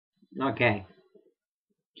Okay,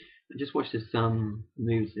 I just watched this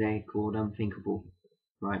movie today called Unthinkable,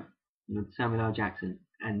 right? With Samuel L. Jackson,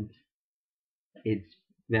 and it's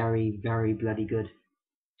very, very bloody good.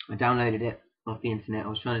 I downloaded it off the internet. I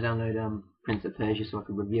was trying to download Prince of Persia so I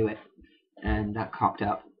could review it, and that cocked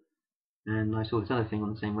up. And I saw this other thing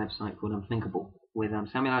on the same website called Unthinkable with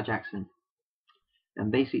Samuel L. Jackson.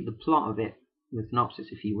 And basically, the plot of it, the synopsis,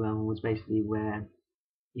 if you will, was basically where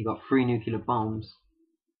you got 3 nuclear bombs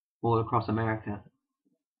all across America,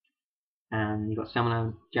 and you got Samuel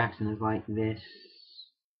L. Jackson as like this,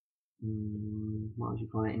 what would you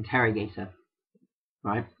call it, interrogator,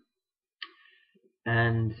 right?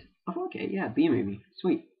 And I thought, okay, yeah, B movie,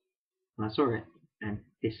 sweet. And I saw it, and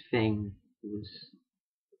this thing was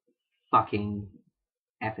fucking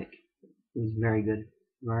epic. It was very good,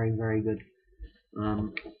 very, very good.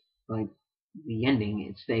 Like the ending,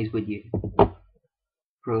 it stays with you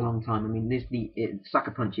for a long time. I mean, it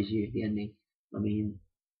sucker punches you at the ending. I mean,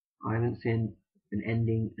 I haven't seen an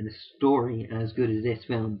ending and a story as good as this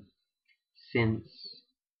film since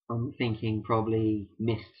I'm thinking probably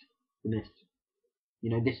Mist. The Mist.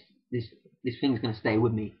 You know, this thing's gonna stay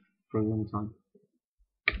with me for a long time.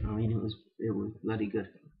 I mean, it was bloody good.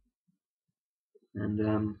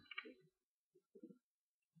 And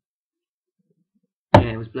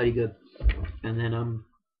yeah, it was bloody good. And then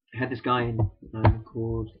I had this guy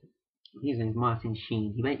called, his name's Martin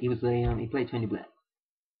Sheen. He played Tony Blair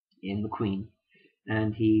in The Queen,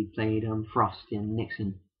 and he played Frost in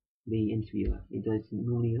Nixon, the interviewer. He does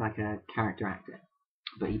normally like a character actor,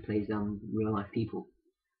 but he plays real life people.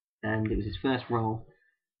 And it was his first role,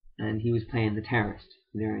 and he was playing the terrorist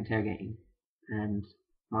they were interrogating. And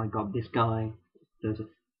my God, this guy does a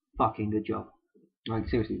fucking good job. Like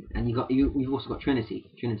seriously. And you've also got Trinity,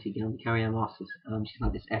 Carrie-Anne Moss. She's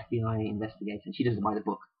like this FBI investigator, and she does it by the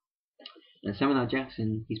book. And Samuel L.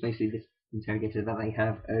 Jackson, he's basically this interrogator that they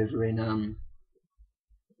have over in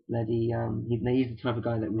he's the type of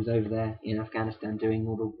guy that was over there in Afghanistan doing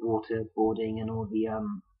all the waterboarding and all the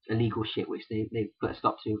illegal shit which they put a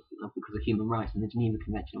stop to because of human rights and the Geneva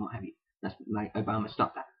Convention and what have you. That's like Obama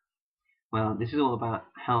stopped that. Well, this is all about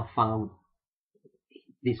how far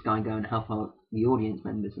this guy go and how far the audience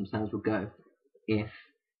members themselves would go if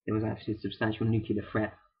there was actually a substantial nuclear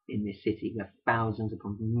threat in this city where thousands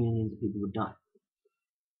upon millions of people would die.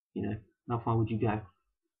 You know, how far would you go?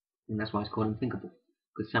 And that's why it's called Unthinkable.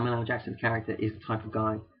 Because Samuel L. Jackson's character is the type of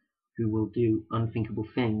guy who will do unthinkable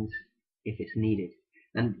things if it's needed.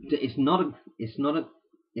 And it's not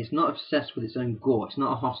obsessed with its own gore. It's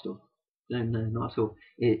not a Hostel. No, not at all.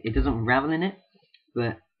 It doesn't revel in it,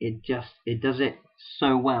 but it does it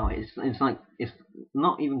so well. It's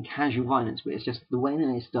not even casual violence, but it's just the way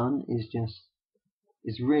that it's done is just,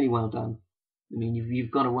 it's really well done. I mean,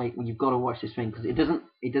 you've got to watch this thing because it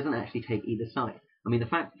doesn't actually take either side. I mean, the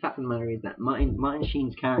fact of the matter is that Martin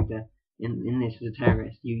Sheen's character in this as a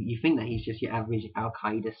terrorist, you think that he's just your average Al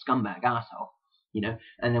Qaeda scumbag asshole, you know.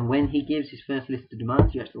 And then when he gives his first list of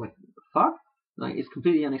demands, you actually like, what the fuck? Like, it's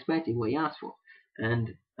completely unexpected what he asked for. And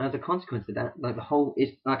as a consequence of that, like the whole is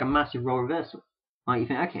like a massive role reversal. Like you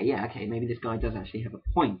think, okay, maybe this guy does actually have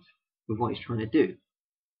a point with what he's trying to do,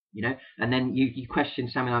 you know. And then you question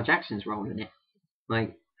Samuel L. Jackson's role in it,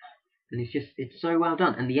 like. And it's so well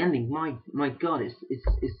done. And the ending, my God,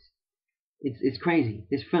 it's crazy.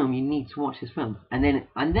 This film, you need to watch this film. And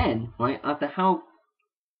then right after how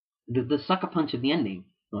the sucker punch of the ending,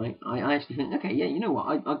 right? I actually think, okay, yeah, you know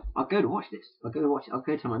what? I'll go to watch this. I'll go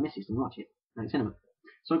to my missus and watch it at the cinema.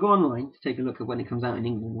 So I go online to take a look at when it comes out in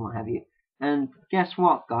England and what have you. And guess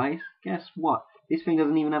what, guys? Guess what? This thing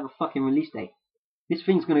doesn't even have a fucking release date. This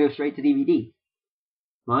thing's gonna go straight to DVD,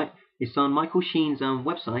 right? It's on Michael Sheen's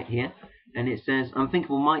website here, and it says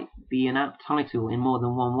Unthinkable might be an apt title in more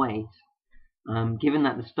than one way, given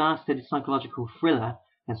that the star-studded psychological thriller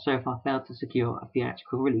has so far failed to secure a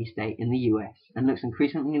theatrical release date in the US and looks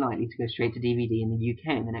increasingly likely to go straight to DVD in the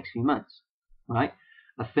UK in the next few months. Right?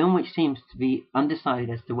 A film which seems to be undecided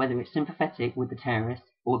as to whether it's sympathetic with the terrorists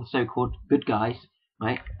or the so-called good guys,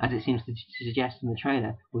 right, as it seems to suggest in the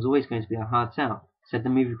trailer, was always going to be a hard sell, said the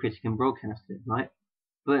movie critic and broadcaster, right?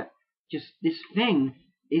 But just this thing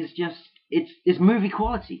is just it's movie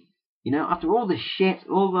quality, you know. After all this shit,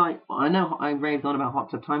 all like I know I raved on about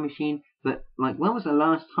Hot Tub Time Machine, but like when was the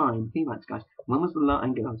last time? Think about this, guys. When was the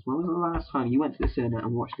last time you went to the cinema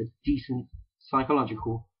and watched a decent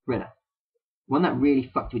psychological thriller, one that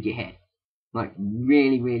really fucked with your head, like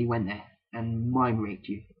really went there and mind raped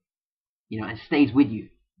you, you know, and stays with you,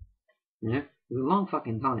 you know? It was a long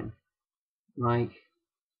fucking time, like,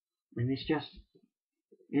 and it's just.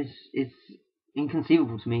 It's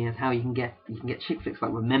inconceivable to me is how you can get chick flicks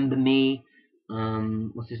like Remember Me,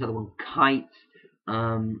 what's this other one, Kite,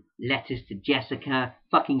 Letters to Jessica,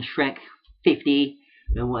 fucking Shrek 50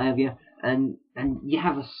 and whatever, and you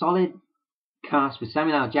have a solid cast with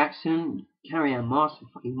Samuel L. Jackson, Carrie Ann Moss, and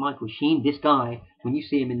fucking Michael Sheen. This guy, when you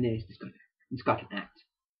see him in this guy can act,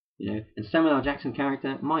 you know. And Samuel L. Jackson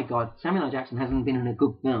character, my God, Samuel L. Jackson hasn't been in a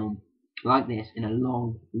good film like this in a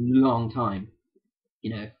long time,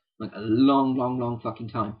 you know, like a long fucking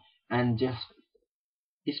time. And just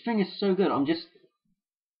this thing is so good.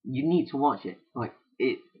 You need to watch it. Like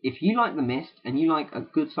it, if you like The Mist and you like a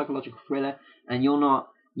good psychological thriller, and you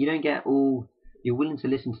don't get all, you're willing to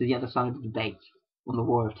listen to the other side of the debate on the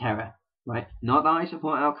war of terror, right? Not that I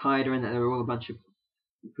support Al Qaeda and that they're all a bunch of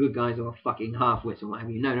good guys or fucking half-wits or what have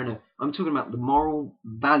you. No. I'm talking about the moral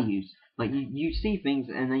values. Like you see things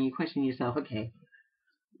and then you question yourself, okay,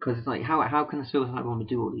 because it's like how can a suicide bomber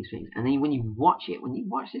do all these things? And then when you watch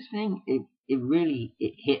this thing, it really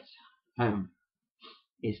hits home.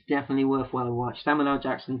 It's definitely worthwhile to watch. Samuel L.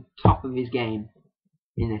 Jackson, top of his game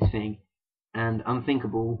in this thing, and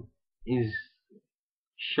Unthinkable is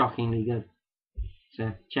shockingly good.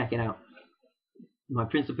 So check it out. My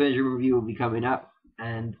Prince of Persia review will be coming up,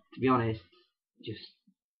 and to be honest, just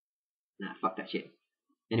fuck that shit.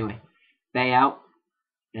 Anyway, Bay out,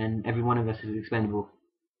 and every one of us is expendable.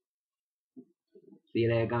 See you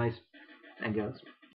there, guys and girls.